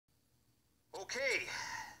Okay,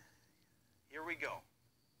 here we go.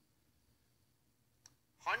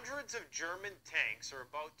 Hundreds of German tanks are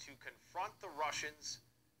about to confront the Russians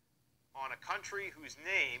on a country whose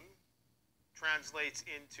name translates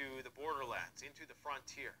into the borderlands, into the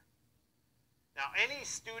frontier. Now, any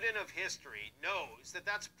student of history knows that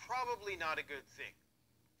that's probably not a good thing.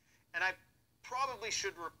 And I probably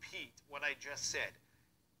should repeat what I just said.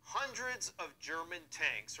 Hundreds of German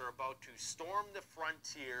tanks are about to storm the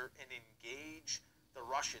frontier and engage the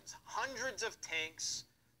Russians. Hundreds of tanks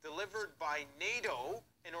delivered by Nato,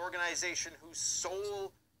 an organization whose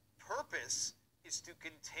sole purpose is to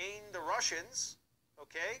contain the Russians,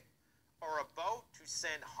 okay, are about to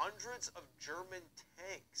send hundreds of German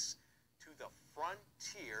tanks to the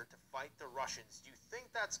frontier to fight the Russians. Do you think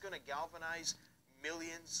that's going to galvanize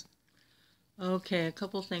millions? Okay, a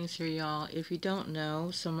couple things here, y'all. If you don't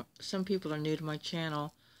know, some people are new to my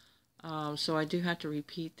channel, so I do have to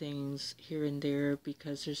repeat things here and there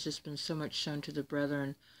because there's just been so much shown to the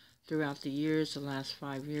brethren throughout the years, the last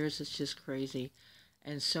 5 years. It's just crazy,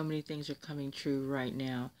 and so many things are coming true right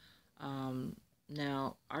now.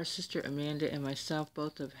 Now, our sister Amanda and myself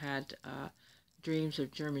both have had dreams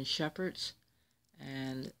of German shepherds,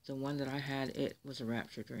 and the one that I had, it was a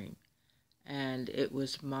rapture dream, and it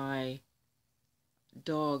was my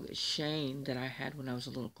dog Shane that I had when I was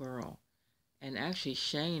a little girl. And actually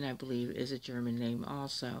Shane, I believe, is a German name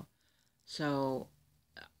also. So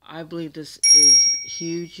I believe this is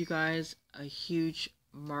huge, you guys, a huge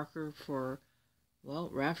marker for, well,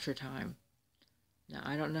 rapture time. Now,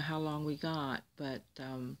 I don't know how long we got, but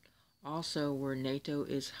also where NATO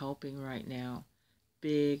is helping right now,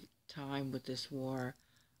 big time with this war,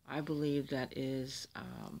 I believe that is,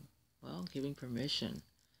 well, giving permission.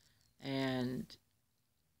 And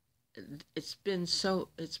it's been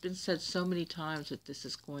said so many times that this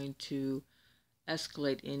is going to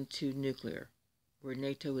escalate into nuclear, where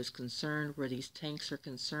NATO is concerned, where these tanks are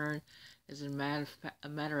concerned. As a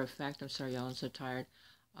matter of fact, I'm sorry, y'all, I'm so tired.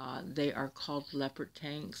 They are called Leopard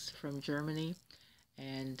tanks from Germany.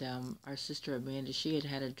 And our sister Amanda, she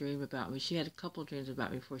had a dream about me. She had a couple dreams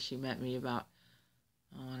about me before she met me about,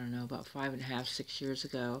 I don't know, about 5.5, 6 years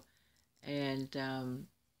ago. And,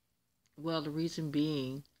 well, the reason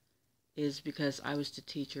being is because I was to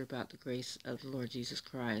teach her about the grace of the Lord Jesus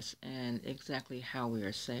Christ and exactly how we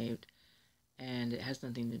are saved. And it has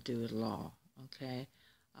nothing to do with law, okay?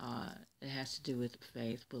 It has to do with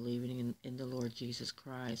faith, believing in the Lord Jesus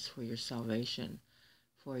Christ for your salvation,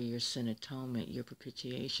 for your sin atonement, your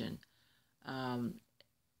propitiation.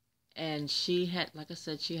 And she had, like I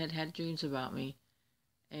said, she had dreams about me.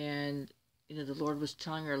 And, you know, the Lord was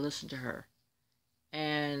telling her, listen to her.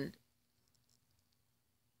 And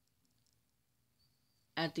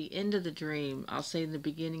at the end of the dream, I'll say in the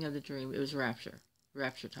beginning of the dream, it was rapture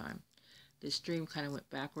time. This dream kind of went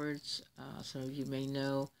backwards. Some of you may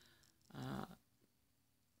know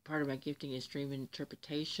part of my gifting is dream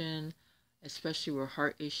interpretation, especially where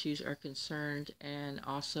heart issues are concerned and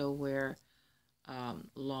also where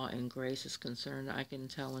law and grace is concerned. I can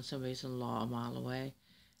tell when somebody's in law a mile away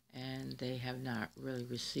and they have not really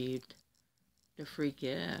received the free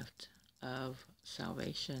gift of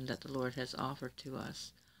salvation that the Lord has offered to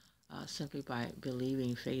us simply by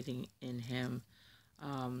believing, faithing in Him.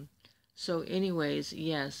 So anyways,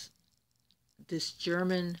 yes, this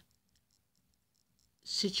German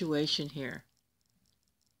situation here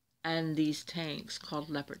and these tanks called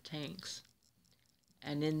Leopard tanks,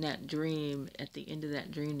 and in that dream, at the end of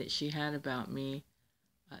that dream that she had about me,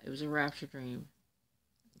 it was a rapture dream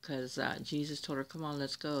because Jesus told her, come on,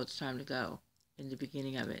 let's go, it's time to go, in the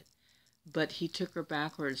beginning of it. But he took her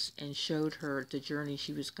backwards and showed her the journey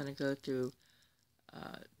she was going to go through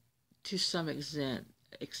to some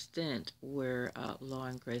extent where law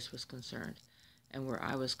and grace was concerned and where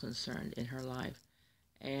I was concerned in her life.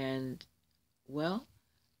 And, well,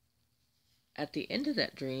 at the end of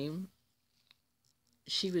that dream,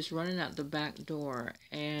 she was running out the back door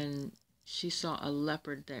and she saw a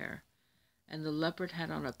leopard there. And the leopard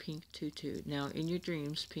had on a pink tutu. Now, in your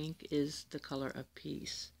dreams, pink is the color of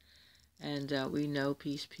peace. And we know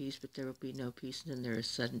peace, peace, but there will be no peace, and then there is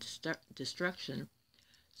sudden destruction.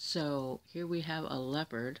 So here we have a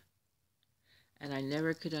leopard, and I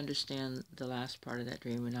never could understand the last part of that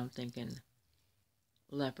dream, and I'm thinking,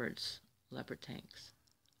 leopards, leopard tanks.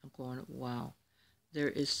 I'm going, wow. There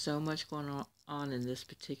is so much going on in this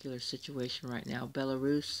particular situation right now.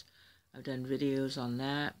 Belarus, I've done videos on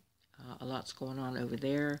that. A lot's going on over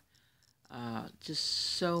there.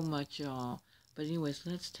 Just so much, y'all. But anyways,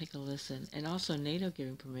 let's take a listen. And also NATO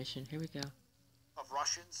giving permission. Here we go. Of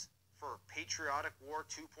Russians for Patriotic War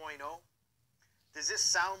 2.0. Does this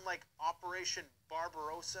sound like Operation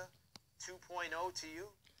Barbarossa 2.0 to you?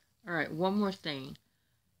 All right, one more thing.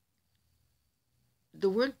 The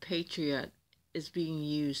word patriot is being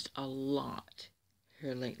used a lot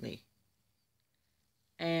here lately.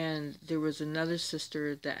 And there was another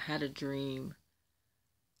sister that had a dream,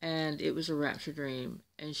 and it was a rapture dream.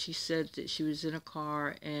 And she said that she was in a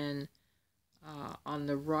car, and on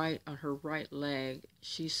her right leg,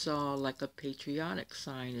 she saw like a patriotic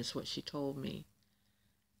sign, is what she told me.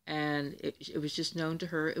 And it was just known to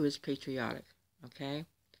her it was patriotic. Okay?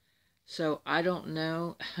 So I don't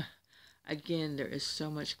know. Again, there is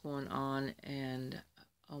so much going on, and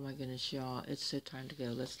oh my goodness, y'all, it's so time to go.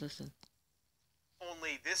 Let's listen.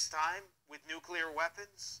 Only this time with nuclear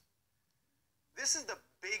weapons? This is the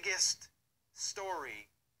biggest story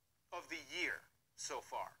of the year so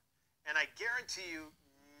far. And I guarantee you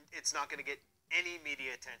it's not going to get any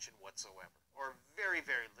media attention whatsoever, or very,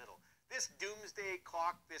 very little. This doomsday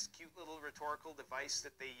clock, this cute little rhetorical device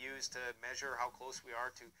that they use to measure how close we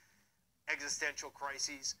are to existential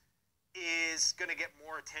crises, is going to get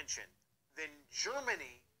more attention than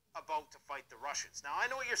Germany about to fight the Russians. Now, I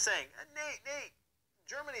know what you're saying. Nate,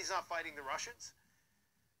 Germany's not fighting the Russians.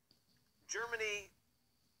 Germany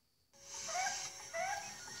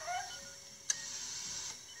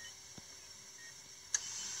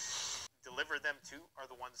deliver them to are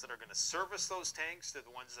the ones that are going to service those tanks. They're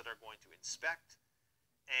the ones that are going to inspect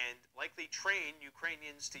and likely train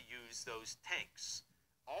Ukrainians to use those tanks.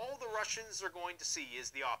 All the Russians are going to see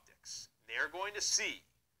is the optics. They're going to see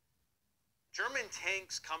German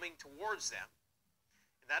tanks coming towards them,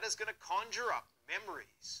 and that is going to conjure up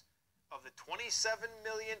memories of the 27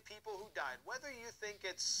 million people who died. Whether you think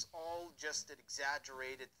it's all just an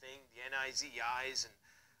exaggerated thing, the NIZIs and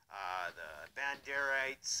the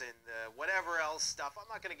Banderites and the whatever else stuff. I'm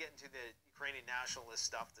not going to get into the Ukrainian nationalist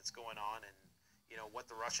stuff that's going on and, you know, what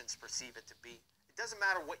the Russians perceive it to be. It doesn't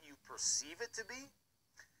matter what you perceive it to be.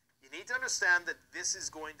 You need to understand that this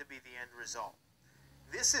is going to be the end result.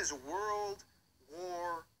 This is World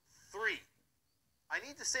War III. I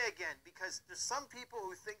need to say again, because there's some people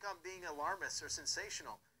who think I'm being alarmist or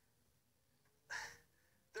sensational.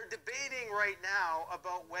 They're debating right now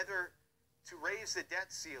about whether to raise the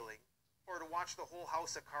debt ceiling or to watch the whole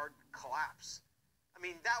house of cards collapse. I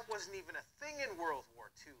mean, that wasn't even a thing in World War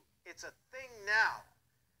II. It's a thing now.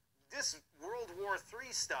 This World War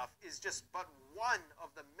III stuff is just but one of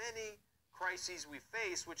the many crises we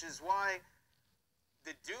face, which is why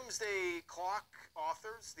the Doomsday Clock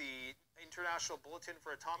authors, the International Bulletin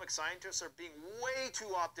for Atomic Scientists, are being way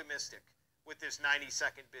too optimistic with this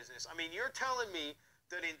 90-second business. I mean, you're telling me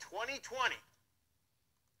that in 2020,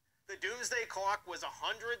 the Doomsday Clock was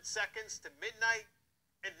 100 seconds to midnight,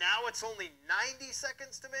 and now it's only 90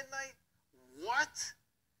 seconds to midnight? What?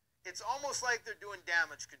 It's almost like they're doing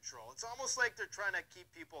damage control. It's almost like they're trying to keep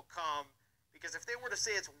people calm, because if they were to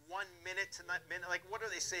say it's 1 minute to midnight, like, what are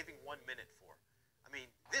they saving 1 minute for? I mean,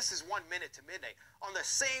 this is 1 minute to midnight. On the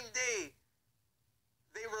same day,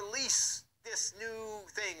 they release this new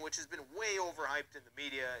thing, which has been way overhyped in the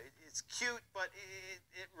media. It's cute, but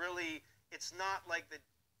it really, it's not like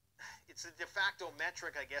it's a de facto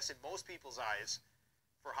metric, I guess, in most people's eyes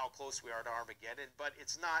for how close we are to Armageddon, but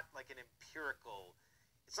it's not like an empirical,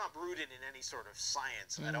 it's not rooted in any sort of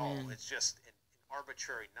science at all. It's just an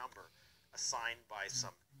arbitrary number assigned by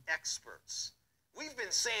some experts. We've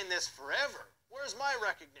been saying this forever. Where's my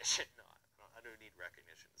recognition? No, I don't need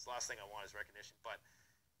recognition. It's the last thing I want is recognition. But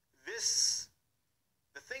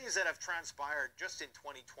the things that have transpired just in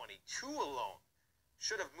 2022 alone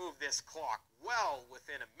should have moved this clock well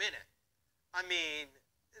within a minute. I mean,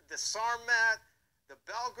 the Sarmat, the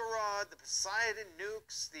Belgorod, the Poseidon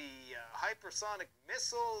nukes, the hypersonic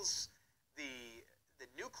missiles, the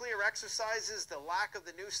nuclear exercises, the lack of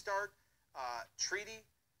the New START treaty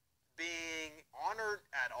being honored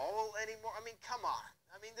at all anymore. I mean, come on.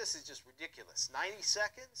 I mean, this is just ridiculous. 90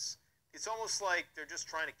 seconds? It's almost like they're just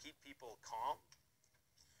trying to keep people calm.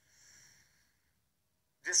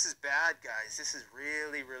 This is bad, guys. This is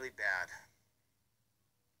really, really bad.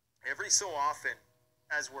 Every so often,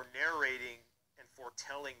 as we're narrating and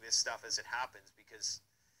foretelling this stuff as it happens, because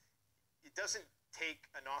it doesn't take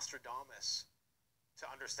a Nostradamus to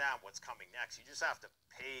understand what's coming next. You just have to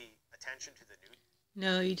pay attention to the news.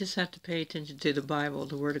 No, you just have to pay attention to the Bible,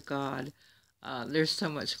 the Word of God. There's so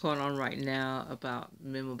much going on right now about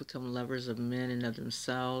men will become lovers of men and of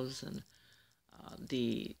themselves, and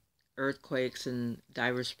the earthquakes in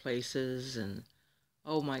diverse places, and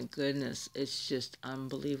oh my goodness, it's just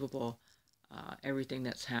unbelievable, everything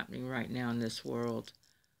that's happening right now in this world.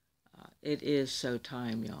 It is so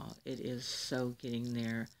time, y'all. It is so getting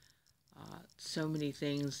there. So many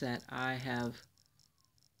things that I have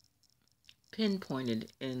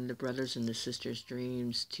pinpointed in the brothers and the sisters'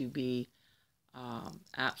 dreams to be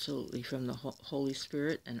absolutely from the Holy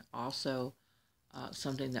Spirit, and also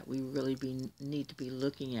something that we really need to be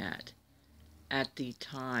looking at the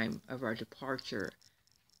time of our departure.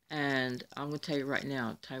 And I'm going to tell you right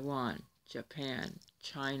now, Taiwan, Japan,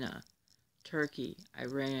 China, Turkey,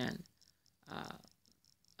 Iran,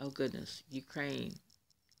 oh goodness, Ukraine,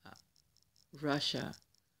 uh, Russia,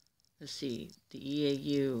 let's see, the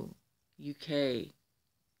EAU, UK,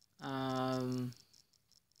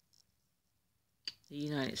 the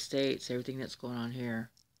United States, everything that's going on here.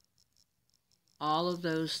 All of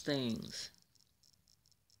those things,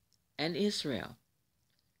 and Israel,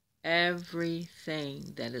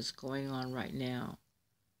 everything that is going on right now,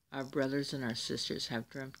 our brothers and our sisters have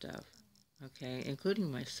dreamt of, okay,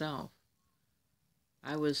 including myself.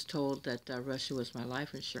 I was told that Russia was my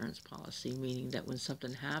life insurance policy, meaning that when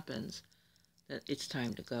something happens, that it's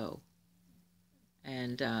time to go.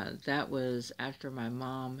 And that was after my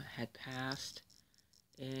mom had passed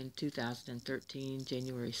in 2013,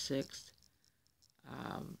 January 6th.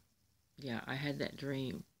 Yeah, I had that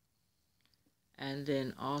dream. And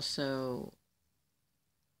then also,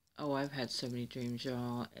 oh, I've had so many dreams,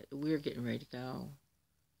 y'all. We're getting ready to go.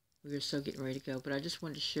 We are so getting ready to go. But I just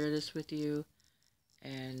wanted to share this with you.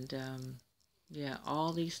 And yeah,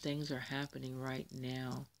 all these things are happening right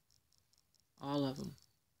now. All of them.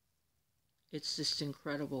 It's just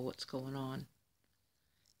incredible what's going on.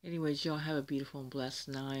 Anyways, y'all have a beautiful and blessed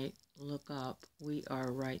night. Look up. We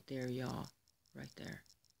are right there, y'all. Right there.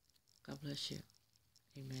 God bless you.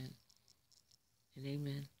 Amen. And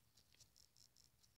amen.